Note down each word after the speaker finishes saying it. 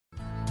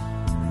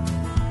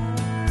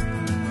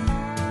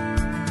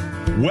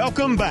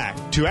Welcome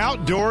back to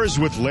Outdoors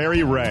with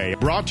Larry Ray,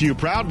 brought to you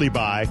proudly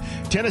by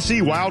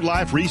Tennessee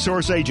Wildlife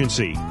Resource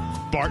Agency,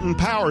 Barton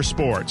Power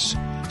Sports,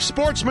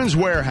 Sportsman's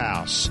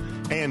Warehouse,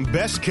 and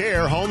Best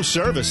Care Home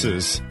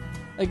Services.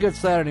 Hey, good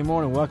Saturday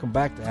morning. Welcome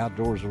back to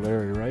Outdoors with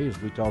Larry Ray as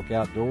we talk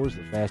outdoors,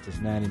 the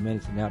fastest 90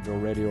 minutes in outdoor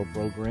radio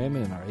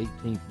programming in our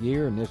 18th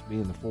year, and this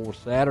being the fourth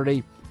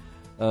Saturday.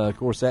 Of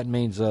course, that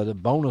means the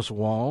bonus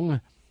Wong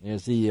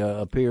as he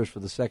appears for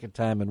the second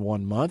time in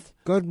 1 month.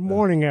 Good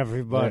morning,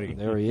 everybody.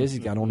 There he is.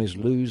 He's got on his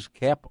Lew's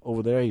cap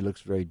over there. He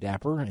looks very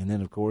dapper. And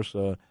then, of course,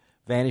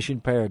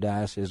 Vanishing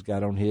Paradise has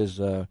got on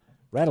his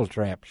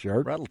Rattletrap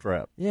shirt.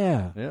 Rattletrap.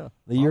 Yeah. Yeah.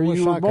 The year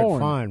you were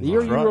born. The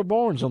year you right. were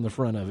born's on the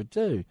front of it,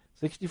 too.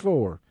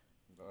 64.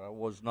 I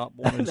was not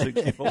born in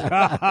 64.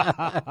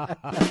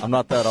 I'm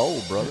not that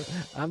old, brother.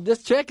 I'm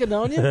just checking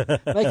on you,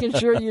 making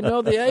sure you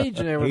know the age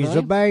and everything. He's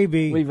a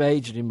baby. We've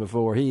aged him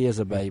before. He is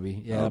a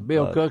baby. Yeah,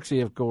 Bill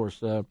Cooksey, of course.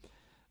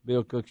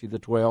 Bill Cooksey, the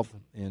 12th,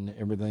 and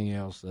everything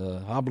else.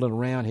 Hobbling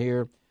around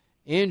here.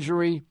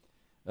 Injury.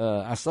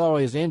 I saw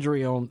his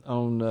injury on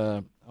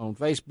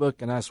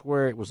Facebook, and I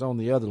swear it was on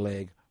the other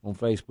leg on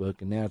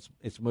Facebook, and now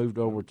it's moved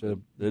over to.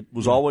 It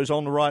was always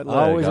on the right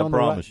leg. I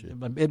promise you.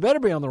 It better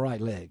be on the right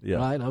leg, yeah.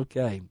 right?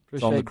 Okay.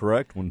 It's on the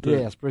correct one too.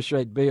 Yes,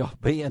 appreciate Bill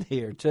being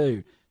here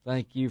too.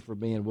 Thank you for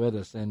being with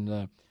us.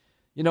 And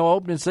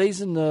opening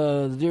season,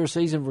 the deer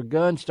season for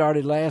gun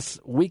started last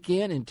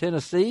weekend in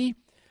Tennessee.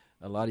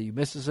 A lot of you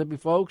Mississippi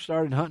folks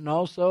started hunting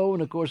also,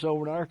 and of course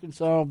over in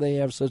Arkansas they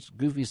have such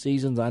goofy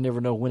seasons. I never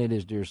know when it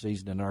is deer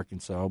season in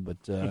Arkansas,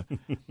 but.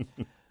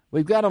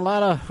 We've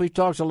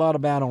talked a lot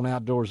about on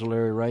Outdoors with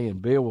Larry Ray,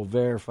 and Bill will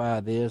verify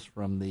this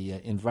from the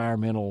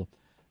environmental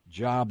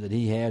job that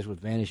he has with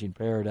Vanishing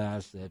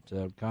Paradise,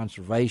 that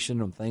conservation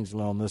and things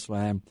along this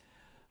line.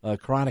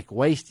 Chronic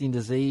wasting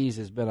disease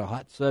has been a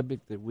hot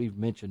subject that we've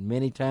mentioned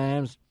many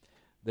times.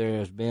 There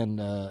has been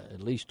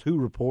at least 2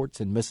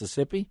 reports in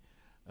Mississippi,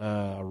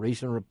 a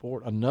recent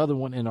report, another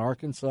one in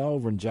Arkansas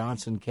over in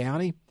Johnson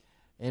County,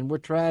 and we're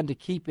trying to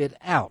keep it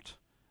out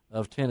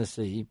of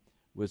Tennessee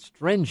with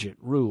stringent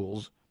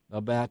rules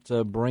about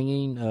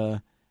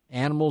bringing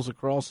animals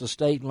across the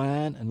state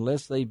line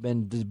unless they've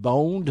been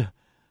deboned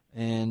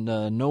and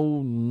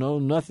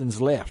nothing's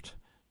left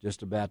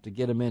just about to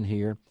get them in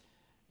here.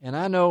 And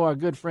I know our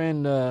good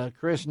friend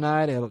Chris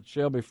Knight at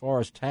Shelby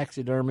Forest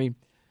Taxidermy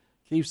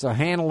keeps a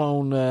handle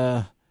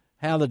on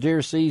how the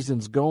deer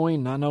season's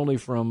going, not only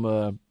from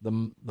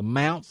the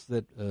mounts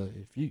that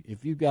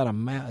if you've got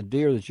a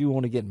deer that you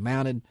want to get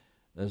mounted,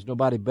 there's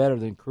nobody better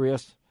than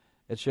Chris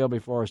at Shelby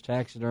Forest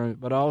Taxidermy,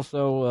 but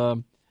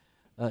also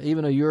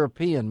even a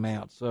European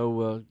mount.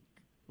 So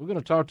we're going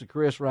to talk to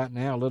Chris right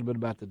now a little bit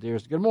about the deer.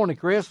 Good morning,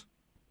 Chris.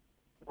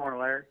 Good morning,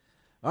 Larry.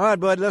 All right,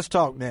 bud, let's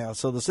talk now.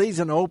 So the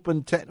season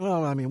opened.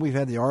 We've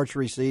had the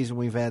archery season.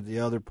 We've had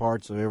the other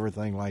parts of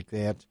everything like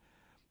that.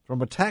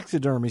 From a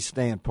taxidermy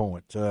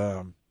standpoint,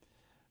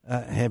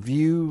 have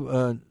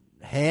you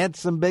had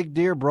some big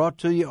deer brought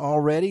to you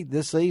already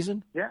this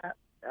season? Yeah,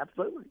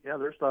 absolutely. Yeah,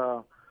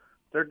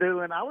 they're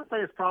doing, I would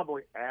say it's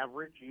probably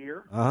average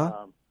year.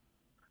 Uh-huh.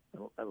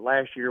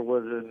 Last year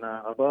was an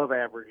above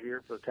average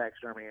year for the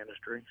taxidermy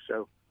industry,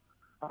 so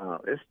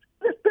it's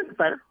been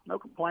fair. No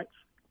complaints.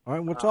 All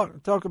right, we'll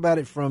talk about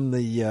it from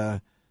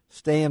the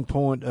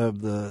standpoint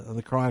of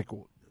the chronic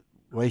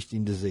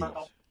wasting disease.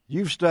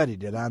 You've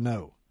studied it, I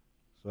know.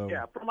 So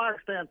yeah, from our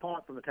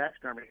standpoint, from the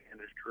taxidermy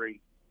industry,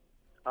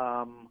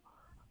 I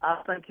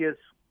think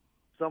it's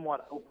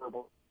somewhat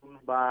overblown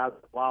by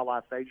the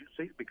wildlife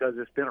agencies because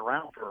it's been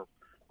around for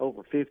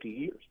over 50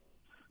 years.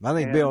 I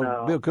think Bill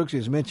Cooksey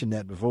has mentioned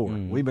that before.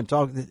 We've been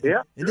talking.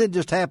 Yeah, it didn't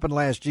just happen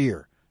last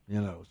year,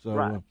 So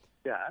right.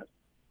 Yeah,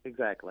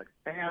 exactly.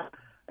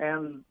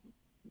 And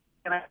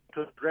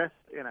to address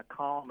it in a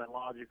calm and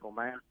logical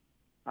manner,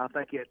 I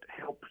think it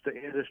helps the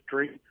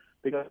industry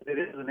because it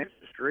is an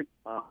industry,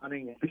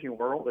 hunting and fishing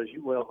world, as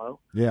you well know.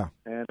 Yeah.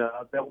 And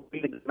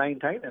we need to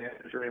maintain an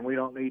industry, and we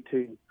don't need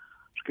to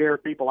scare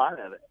people out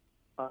of it.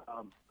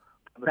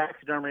 The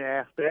taxidermy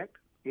aspect,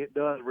 it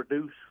does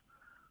reduce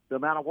the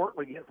amount of work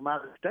we get from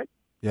out of the state.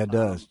 Yeah, it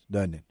does,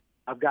 doesn't it?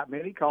 I've got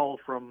many calls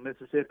from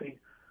Mississippi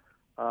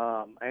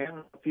and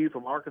a few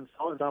from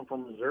Arkansas and some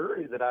from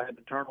Missouri that I had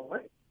to turn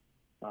away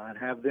and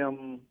have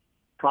them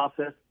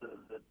process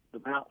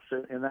the mounts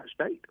in that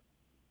state.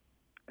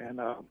 And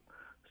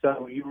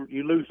so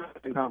you lose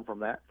income from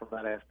that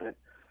aspect.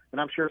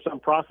 And I'm sure some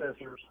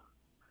processors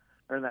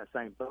are in that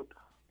same boat,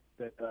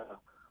 that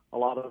a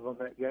lot of them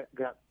that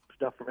got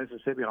stuff from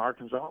Mississippi and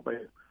Arkansas,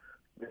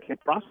 they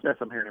can't process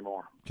them here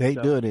anymore.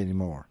 Can't do it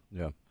anymore.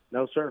 Yeah.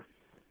 No, sir.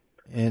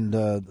 And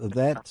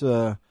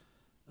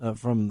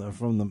from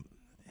the,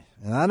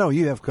 and I know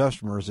you have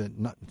customers that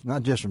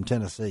not just from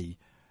Tennessee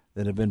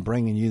that have been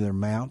bringing you their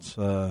mounts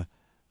for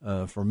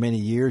many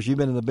years. You've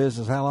been in the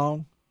business how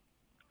long?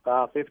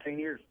 15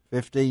 years.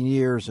 15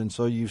 years, and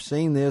so you've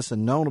seen this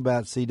and known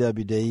about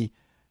CWD,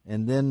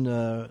 and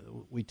then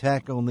we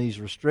tack on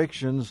these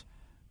restrictions.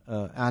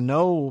 I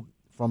know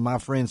from my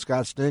friend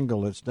Scott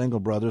Stengel at Stengel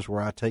Brothers,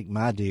 where I take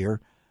my deer,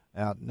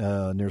 out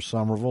near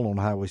Somerville on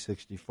Highway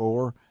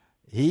 64.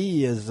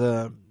 He has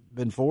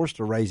been forced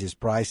to raise his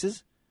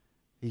prices.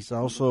 He's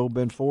also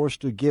been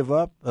forced to give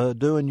up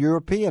doing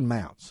European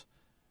mounts,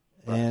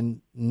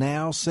 and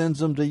now sends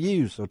them to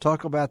you. So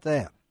talk about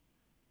that.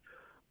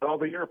 Well,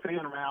 the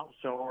European mounts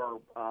are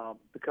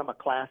become a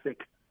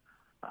classic,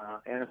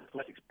 and it's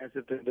less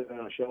expensive than doing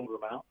a shoulder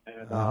mount.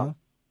 And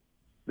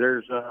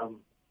there's a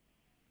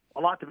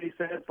lot to be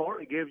said for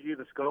it. It gives you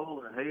the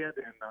skull and the head,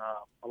 and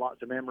a lot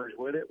of memories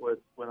with it, with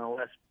a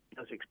less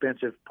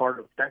expensive part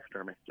of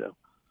taxidermy. So.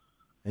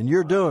 And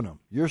you're doing them.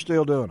 You're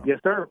still doing them. Yes,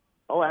 sir.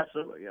 Oh,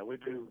 absolutely. Yeah, we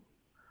do.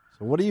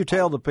 So what do you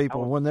tell the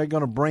people when they're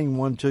going to bring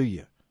one to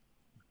you?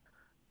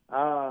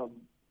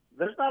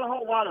 There's not a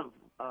whole lot of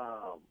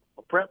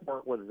prep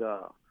work with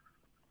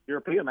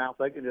European mounts.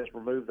 They can just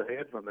remove the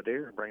head from the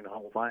deer and bring the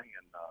whole thing,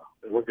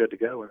 and we're good to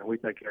go, and we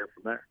take care of it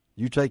from there.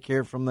 You take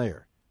care from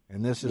there.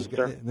 And this has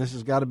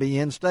got to be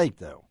in state,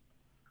 though.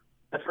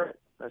 That's correct.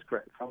 That's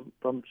correct.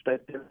 From state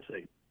of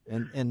Tennessee.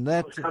 And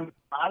that's coming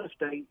out of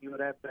state, you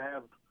would have to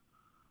have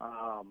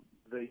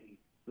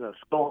the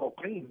skull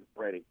clean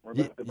ready.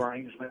 Remove the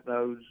brains, with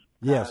those.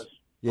 Yes. Eyes.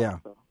 Yeah.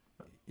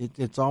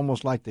 It's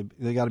almost like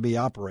they got to be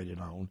operated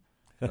on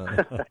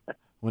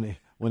when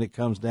it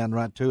comes down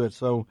right to it.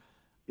 So,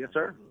 yes,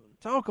 sir.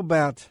 Talk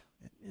about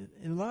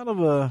a lot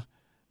of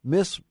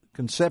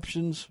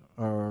misconceptions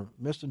or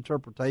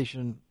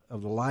misinterpretation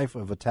of the life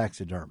of a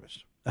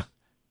taxidermist.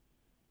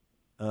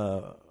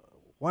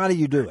 Why do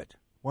you do it?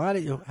 How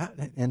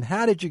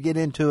did you get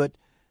into it?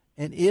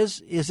 And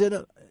is it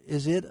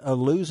a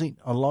losing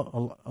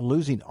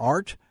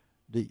art?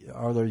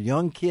 Are there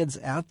young kids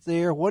out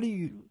there? What do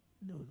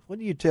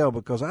you tell?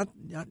 Because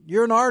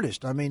you're an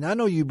artist. I mean, I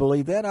know you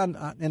believe that,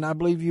 and I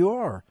believe you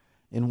are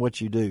in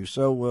what you do.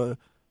 So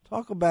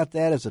talk about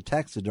that as a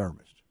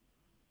taxidermist.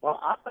 Well,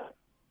 I think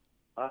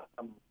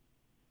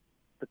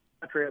the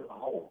country as a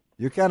whole.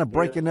 You're kind of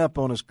breaking up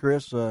on us,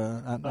 Chris.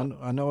 I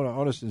know the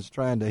audience is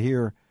trying to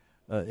hear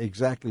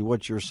exactly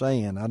what you're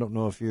saying. I don't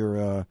know if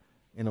you're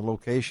in a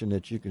location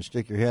that you can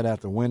stick your head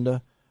out the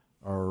window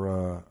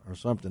or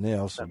something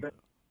else.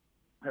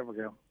 There we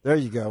go. There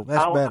you go.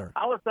 That's better.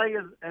 I would say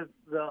as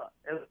a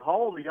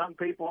whole, the young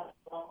people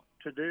want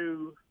to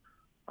do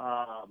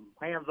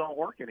hands-on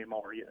work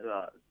anymore.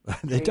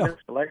 They don't.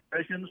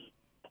 Electricians.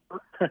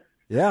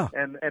 Yeah.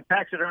 And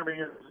taxidermy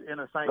is in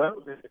the same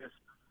boat. It's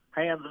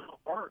hands-on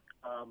work.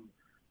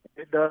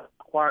 It does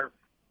require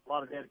a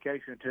lot of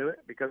dedication to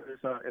it because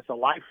it's a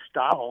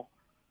lifestyle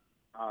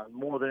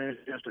more than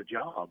it's just a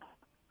job.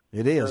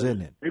 It is,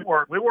 isn't it? We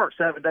work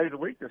 7 days a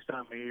week this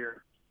time of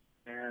year,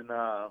 and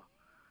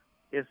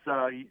it's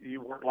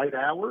you work late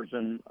hours,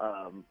 and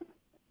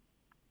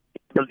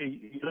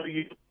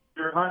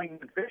you're hunting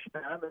and fishing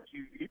time that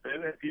you do.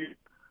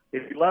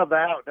 If you love the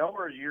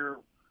outdoors,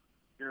 your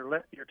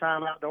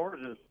time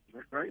outdoors is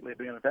greatly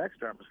being a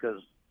taxidermist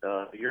because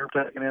you're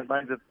taking in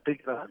things at the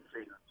peak of the hunting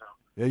season. So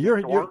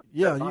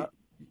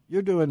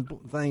you're doing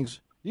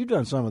things. You've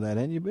done some of that,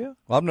 haven't you, Bill?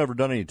 Well, I've never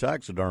done any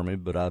taxidermy,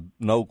 but I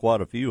know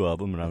quite a few of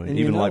them. And I mean,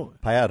 even like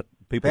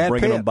people Pat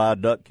bringing Pitt. them by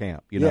duck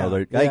camp. Hey,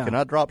 can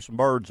I drop some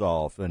birds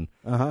off? And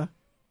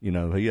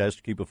he has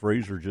to keep a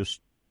freezer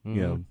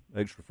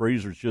extra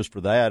freezers just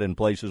for that in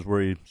places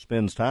where he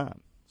spends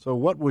time. So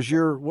what was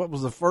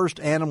the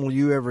first animal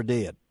you ever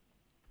did?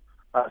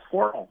 A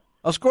squirrel.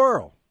 A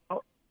squirrel.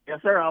 Oh,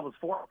 yes, sir. I was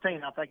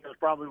 14. I think it was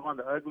probably one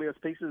of the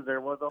ugliest pieces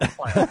there was on the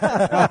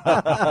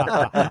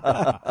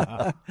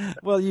planet.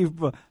 Well,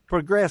 you've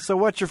progressed. So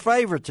what's your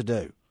favorite to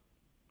do?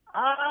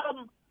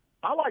 I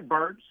like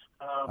birds.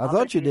 I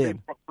thought you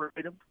did.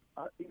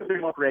 You can be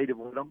more creative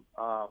with them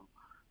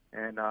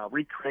and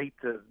recreate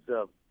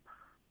the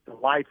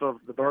life of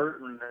the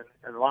bird and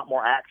a lot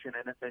more action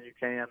in it than you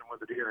can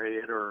with a deer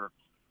head or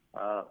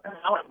and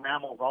I like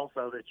mammals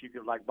also that you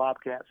can, like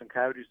bobcats and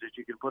coyotes, that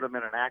you can put them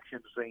in an action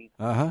scene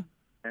and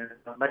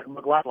make them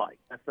look lifelike.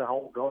 That's the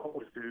whole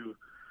goal, is to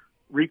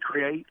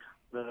recreate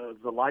the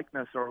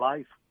likeness or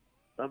life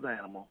of the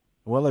animal.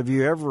 Well, have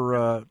you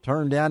ever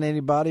turned down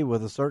anybody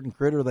with a certain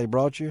critter they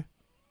brought you?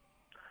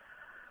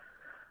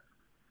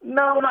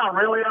 No, not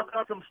really. I've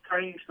done some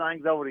strange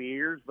things over the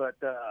years, but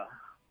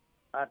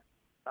I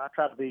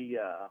try to be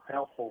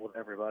helpful with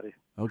everybody.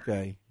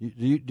 Okay.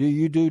 Do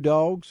you do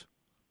dogs?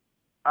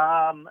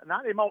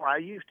 Not anymore. I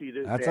used to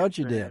do. I thought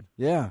you did.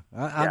 Yeah.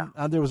 I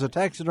there was a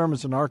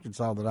taxidermist in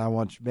Arkansas that I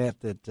once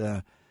met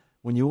that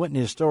when you went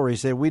in his store, he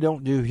said, "We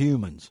don't do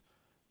humans,"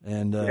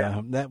 and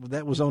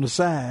that was on a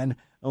sign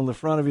on the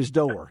front of his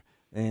door.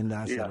 And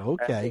I said,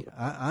 "Okay,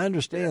 I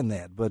understand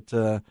that," but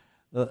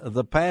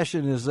the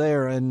passion is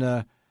there,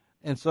 and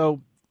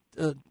so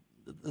the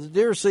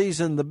deer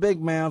season, the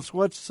big mounts.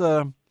 What's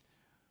a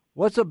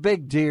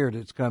big deer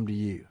that's come to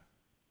you?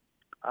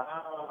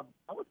 I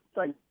would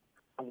say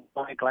a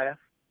 180 class.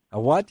 A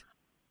what?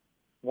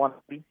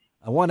 180.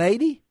 A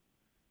 180?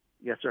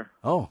 Yes, sir.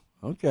 Oh,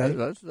 okay.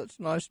 That's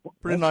nice.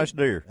 Pretty nice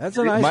deer. That's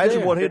a nice Imagine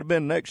deer. what he'd have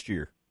been next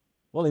year.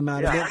 Well, he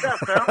might have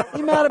been.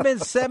 He might have been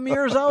 7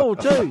 years old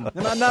too. He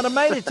might not have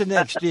made it to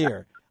next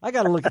year. I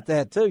got to look at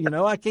that too.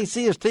 I can't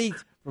see his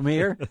teeth from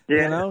here.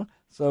 Yeah. You know,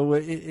 so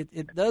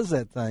it does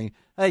that thing.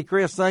 Hey,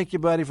 Chris, thank you,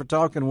 buddy, for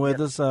talking with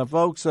us,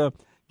 folks.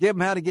 Give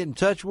them how to get in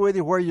touch with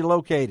you. Where are you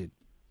located?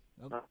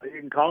 You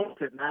can call us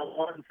at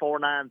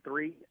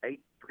 91493-8370,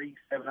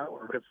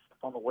 or visit us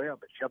on the web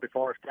at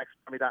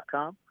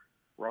ShelbyForestTaxidermy.com.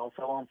 We're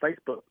also on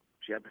Facebook,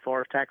 Shelby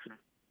Forest Taxidermy.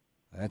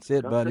 That's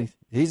it, buddy.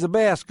 He's the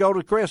best. Go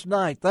to Chris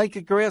Knight. Thank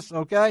you, Chris.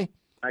 Okay.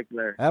 Thank you,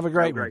 Larry. Have a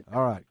great one.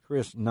 All right,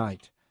 Chris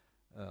Knight.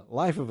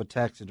 Life of a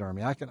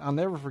taxidermy. I'll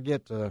never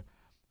forget. I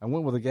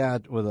went with a guy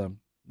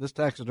this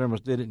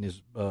taxidermist did it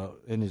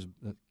in his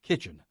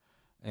kitchen,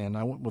 and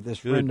I went with this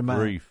friend of mine.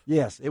 Grief.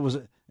 Yes, it was,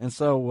 and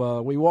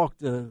so we walked.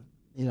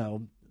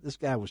 This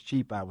guy was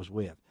cheap. I was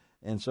with,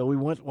 and so we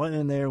went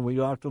in there and we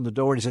knocked on the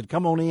door. And he said,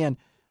 "Come on in,"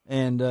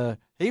 and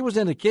he was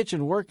in the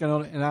kitchen working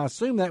on it, and I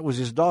assume that was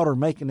his daughter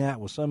making out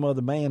with some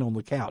other man on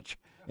the couch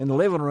in the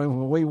living room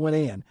when we went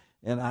in.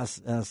 And I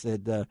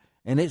said,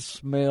 and it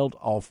smelled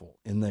awful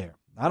in there.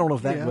 I don't know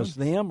if that was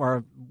them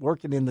or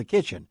working in the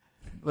kitchen,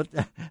 but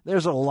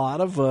there's a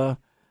lot of, I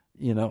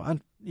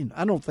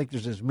don't think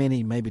there's as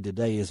many maybe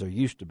today as there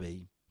used to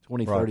be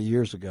 20, 30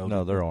 years ago.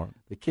 No, there aren't.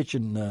 The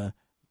kitchen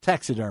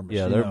taxidermists.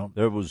 Yeah,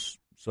 there was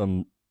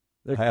some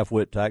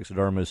half-wit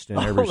taxidermists in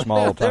every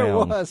small town. There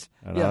was.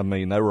 And I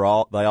mean, they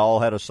all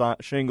had a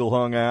shingle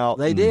hung out.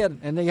 They did,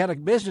 and they had a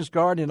business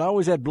card and it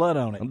always had blood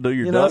on it. Do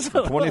your ducks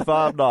for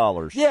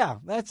 $25. Yeah,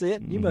 that's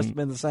it. You must have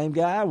been the same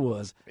guy I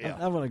was. Yeah.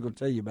 I'm going to go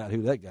tell you about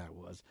who that guy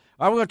was.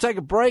 All right, we're going to take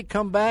a break,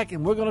 come back,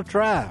 and we're going to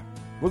try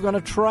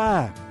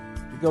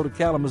to go to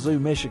Kalamazoo,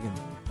 Michigan,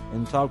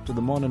 and talk to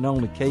the one and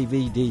only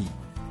KVD.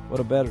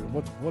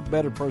 What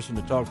better person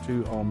to talk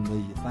to on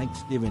the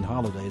Thanksgiving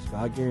holidays?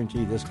 I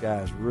guarantee this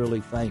guy is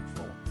really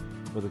thankful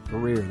for the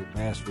career that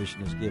bass fishing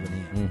has given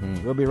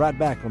him. We'll be right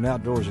back on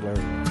Outdoors,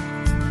 Larry.